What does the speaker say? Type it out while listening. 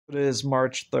It is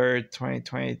March 3rd,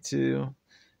 2022,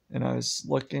 and I was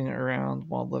looking around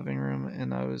my living room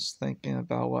and I was thinking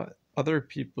about what other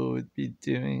people would be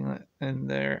doing in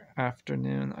their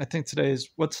afternoon. I think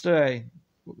what's today?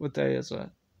 What day is it?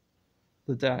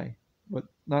 The day. What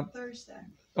not Thursday.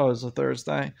 Oh, it's a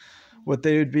Thursday. What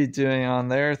they would be doing on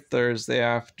their Thursday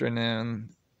afternoon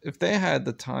if they had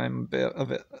the time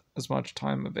of it, as much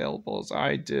time available as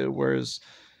I do, whereas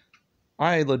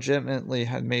I legitimately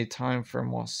had made time for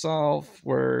myself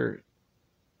where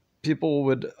people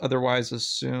would otherwise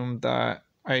assume that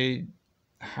I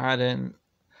hadn't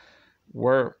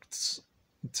worked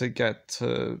to get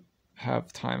to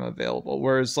have time available.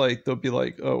 Whereas like they'll be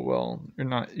like, oh well,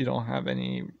 you don't have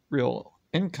any real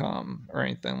income or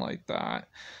anything like that,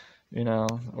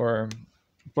 or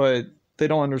but they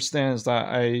don't understand is that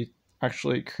I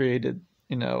actually created,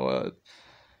 a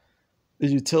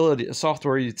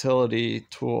software utility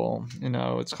tool.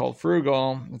 It's called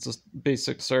Frugal. It's a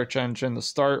basic search engine to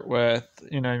start with.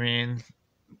 You know what I mean?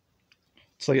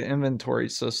 It's like an inventory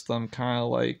system, kind of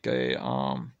like a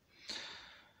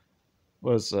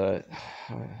was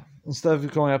instead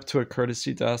of going up to a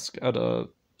courtesy desk at a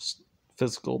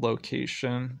physical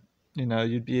location,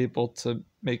 you'd be able to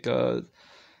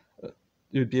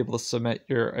you'd be able to submit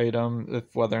your item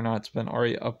if whether or not it's been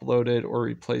already uploaded or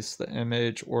replace the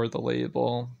image or the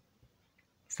label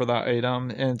for that item,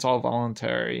 and it's all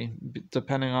voluntary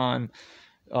depending on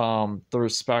the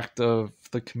respect of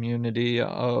the community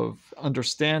of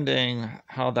understanding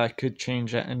how that could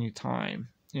change at any time.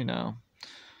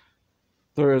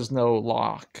 There is no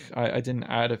lock. I didn't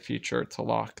add a feature to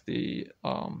lock the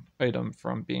item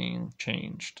from being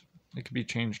changed. It could be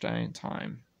changed at any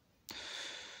time.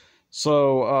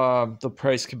 So the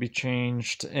price could be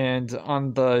changed, and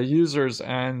on the user's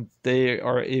end, they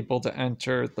are able to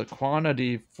enter the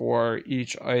quantity for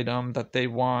each item that they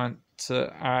want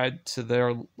to add to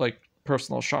their like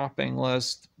personal shopping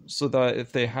list, so that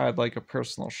if they had like a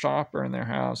personal shopper in their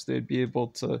house, they'd be able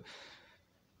to,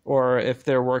 or if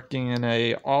they're working in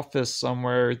a office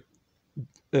somewhere,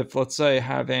 if let's say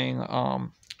having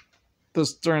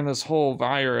this during this whole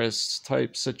virus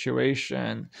type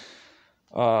situation,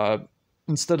 uh,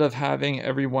 instead of having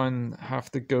everyone have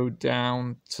to go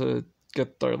down to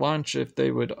get their lunch if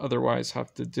they would otherwise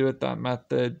have to do it that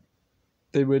method,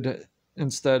 they would,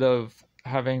 instead of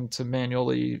having to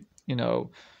manually,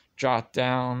 jot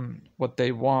down what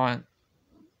they want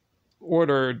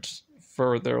ordered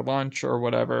for their lunch or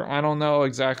whatever. I don't know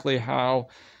exactly how,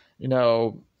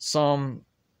 some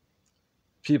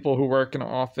people who work in an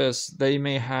office, they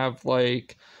may have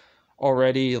like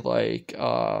already like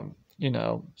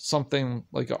something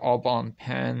like an all bond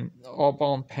pen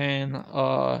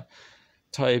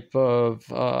type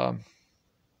of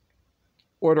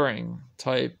ordering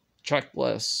type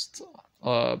checklist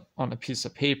on a piece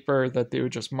of paper that they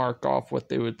would just mark off what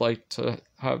they would like to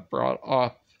have brought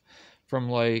up from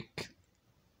like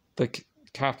the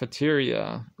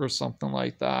cafeteria or something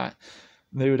like that.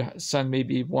 They would send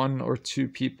maybe one or two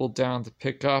people down to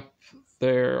pick up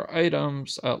their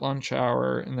items at lunch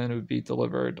hour, and then it would be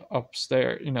delivered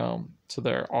upstairs, to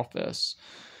their office.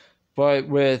 But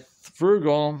with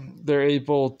Frugal, they're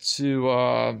able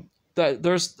to that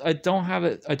there's I don't have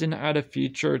it I didn't add a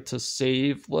feature to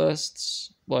save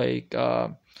lists like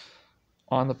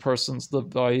on the person's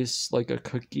device, like a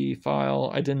cookie file.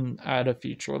 I didn't add a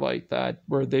feature like that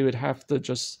where they would have to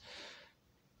just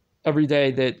every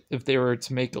day, that if they were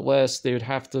to make a list, they would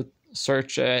have to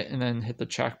search it and then hit the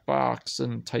checkbox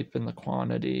and type in the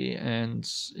quantity, and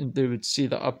they would see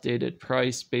the updated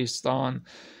price based on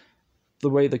the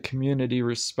way the community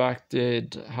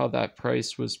respected how that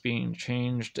price was being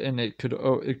changed. And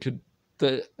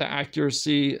the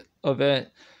accuracy of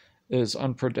it is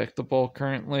unpredictable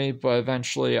currently, but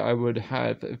eventually I would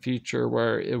have a feature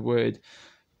where it would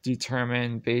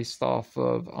determine based off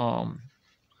of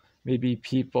maybe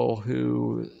people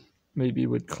who maybe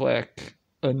would click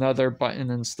another button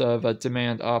instead of a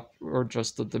demand up or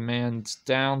just the demand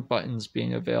down buttons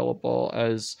being available,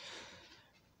 as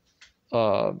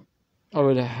uh, I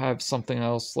would have something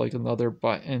else like another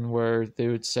button where they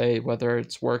would say whether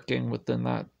it's working within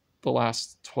the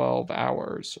last 12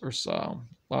 hours or so,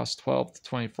 last 12 to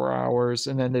 24 hours,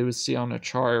 and then they would see on a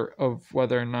chart of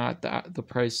whether or not the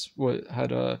price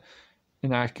had a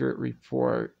inaccurate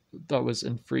report that was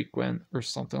infrequent or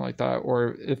something like that,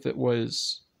 or if it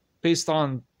was based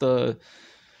on and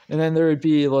then there would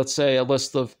be, let's say, a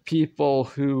list of people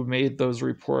who made those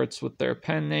reports with their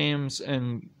pen names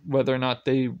and whether or not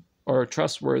they are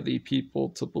trustworthy people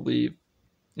to believe,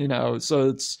 so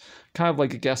it's kind of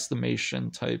like a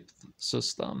guesstimation type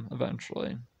system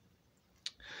eventually.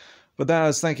 But then I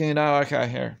was thinking, okay,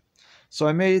 here. So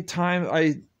I made time.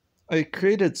 I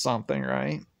created something,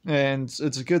 right? And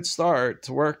it's a good start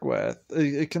to work with.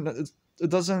 It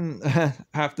doesn't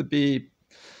have to be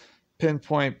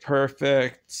pinpoint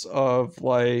perfect of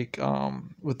like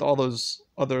with all those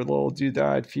other little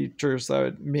doodad features that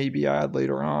would maybe add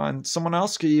later on. Someone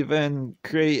else could even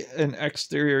create an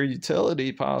exterior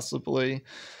utility possibly,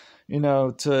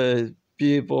 to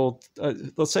be able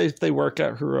let's say if they work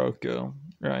at Heroku,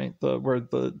 right, where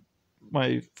the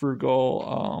my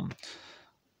Frugal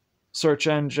search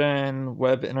engine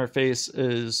web interface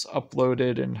is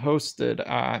uploaded and hosted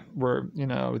at, where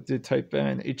they type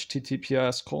in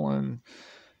https://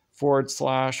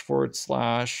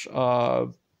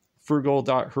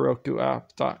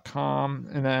 frugal.herokuapp.com,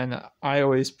 and then I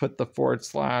always put the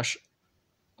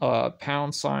 /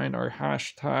 pound sign or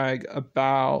hashtag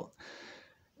about,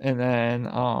 and then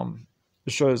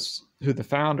it shows who the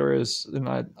founder is, and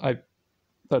I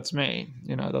that's me,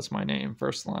 that's my name,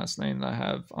 first and last name that I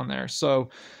have on there. So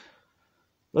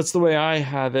that's the way I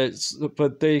have it.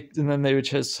 But then they would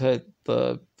just hit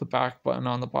the back button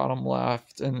on the bottom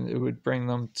left, and it would bring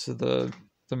them to the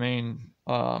main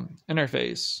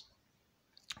interface,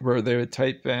 where they would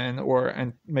type in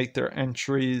and make their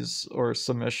entries or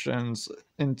submissions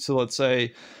into, let's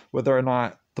say, whether or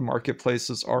not the marketplace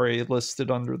is already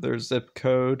listed under their zip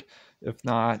code. If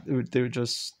not, they would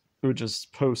just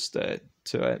post it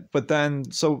to it. But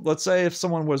then, so let's say if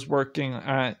someone was working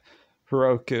at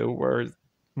Heroku, where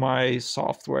my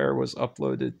software was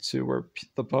uploaded to, where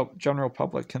the general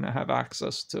public can have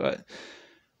access to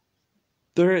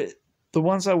it, the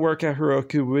ones that work at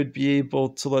Heroku would be able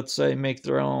to, let's say, make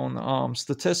their own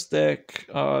statistic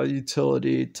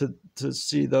utility to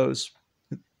see those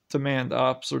demand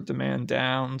ups or demand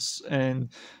downs, and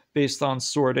based on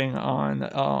sorting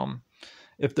on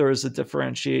if there is a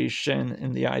differentiation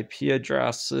in the IP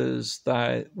addresses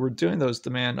that were doing those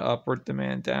demand up or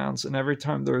demand downs. And every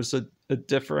time there's a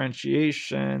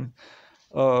differentiation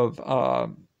of,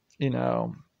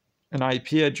 an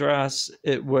IP address,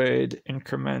 it would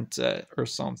increment it or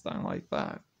something like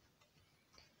that.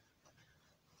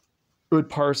 It would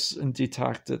parse and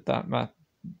detect it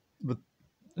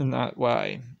in that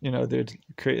way. They'd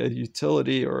create a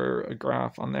utility or a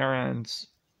graph on their end.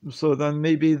 So then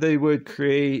maybe they would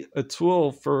create a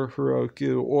tool for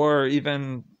Heroku, or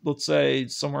even, let's say,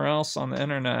 somewhere else on the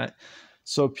internet.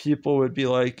 So people would be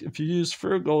like, if you use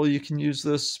Frugal, you can use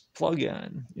this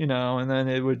plugin, and then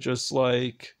it would just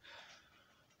like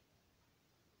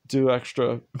do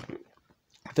extra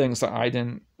things that I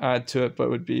didn't add to it, but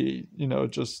would be,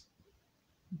 just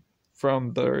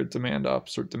from their demand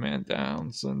ups or demand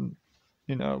downs, and,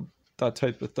 that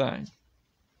type of thing.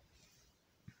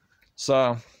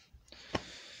 So,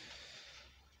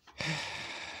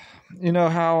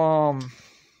 how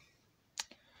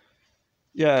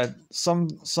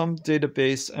some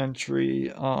database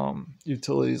entry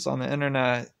utilities on the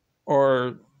internet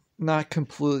are not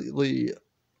completely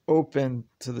open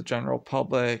to the general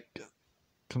public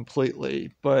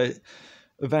completely, but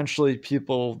eventually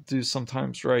people do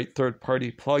sometimes write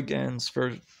third-party plugins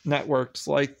for networks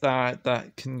like that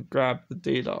can grab the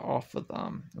data off of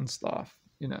them and stuff,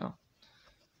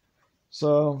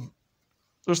 So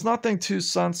there's nothing too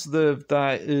sensitive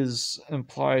that is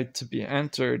implied to be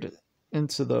entered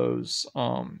into those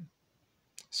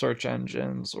search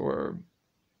engines or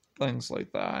things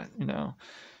like that.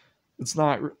 It's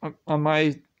not on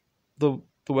the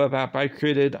web app I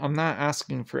created. I'm not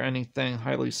asking for anything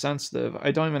highly sensitive.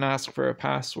 I don't even ask for a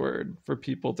password for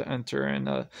people to enter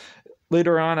in.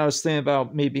 Later on, I was thinking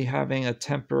about maybe having a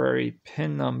temporary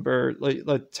PIN number, like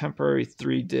a temporary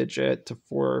 3-digit to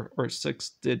 4 or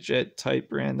 6-digit type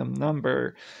random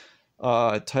number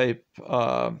type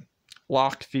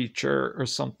lock feature or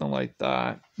something like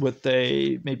that, with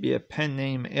maybe a pen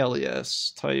name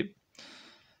alias type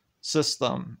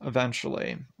system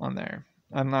eventually on there.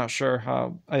 I'm not sure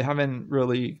how. I haven't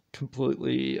really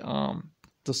completely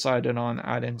decided on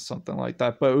adding something like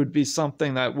that, but it would be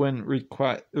something that wouldn't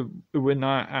require, it would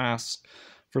not ask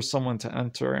for someone to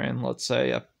enter in, let's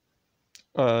say,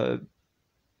 a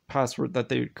password that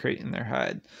they would create in their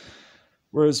head.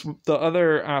 Whereas the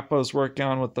other app I was working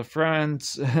on with the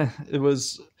friends,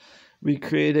 we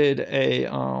created it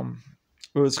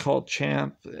was called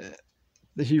Champ.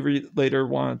 He later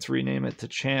wanted to rename it to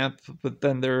Champ, but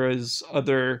then there is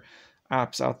other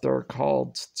apps out there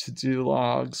called To Do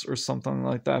Logs or something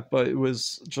like that. But it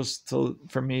was just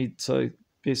for me to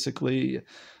basically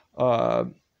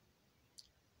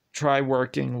try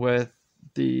working with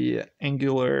the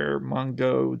Angular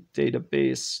Mongo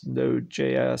database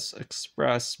Node.js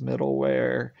Express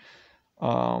middleware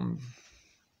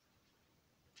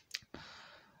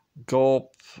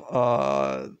Gulp,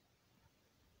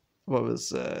 what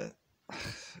was it?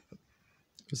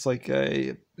 It's like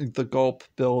the Gulp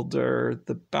builder,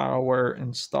 the Bower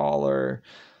installer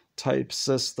type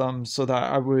system, so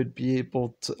that I would be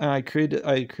able to. And I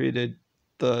created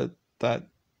that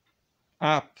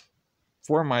app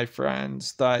for my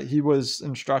friends that he was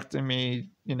instructing me,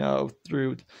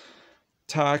 through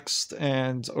text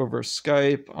and over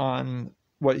Skype on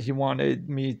what he wanted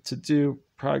me to do,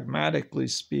 pragmatically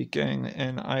speaking,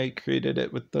 and I created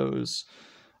it with those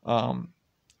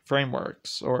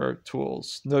frameworks or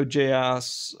tools: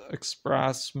 Node.js,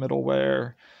 Express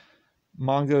middleware,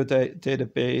 Mongo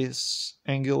database,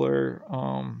 Angular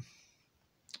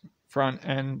front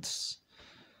end,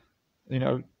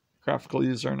 graphical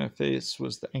user interface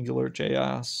was the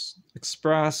Angular.js.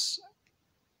 Express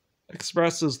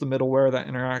is the middleware that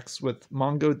interacts with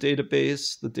Mongo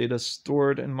database, the data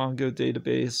stored in Mongo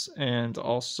database, and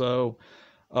also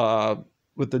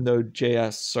with the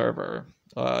Node.js server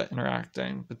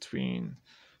interacting between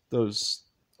those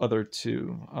other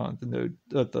two. The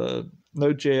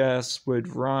Node.js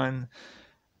would run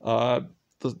the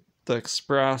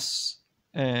Express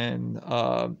and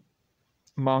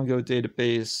Mongo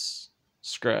database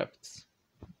script,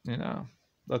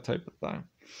 that type of thing.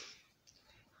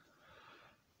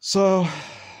 So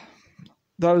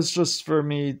that was just for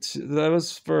me that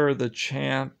was for the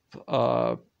Champ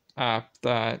app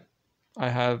that I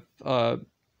have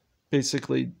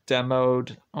basically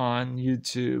demoed on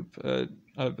YouTube.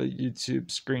 I have a YouTube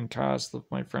screencast of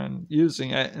my friend using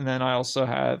it, and then I also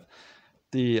have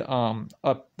the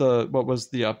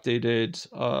updated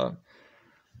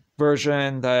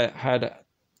version that had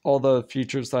all the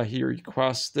features that he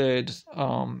requested,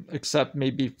 except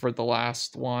maybe for the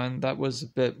last one that was a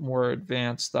bit more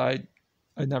advanced that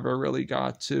I never really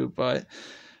got to. But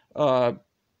the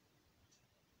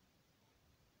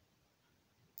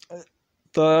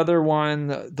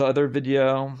other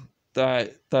video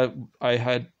that I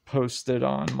had posted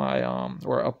on my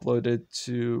or uploaded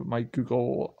to my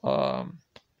Google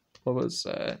what was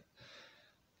it?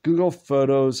 Google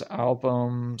Photos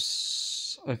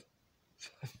albums. I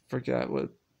forget what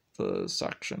the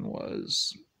section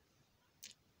was.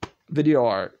 Video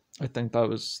art. I think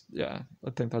that's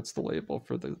the label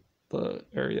for the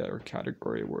area or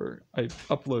category where I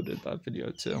uploaded that video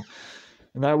to.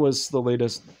 And that was the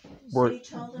latest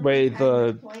way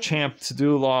the Champ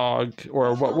to-do log,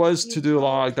 or what was to-do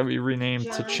log that we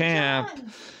renamed to Champ,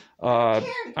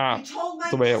 app,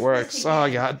 the way it works.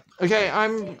 Oh god. Okay,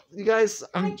 I'm just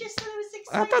thought it was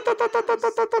exciting.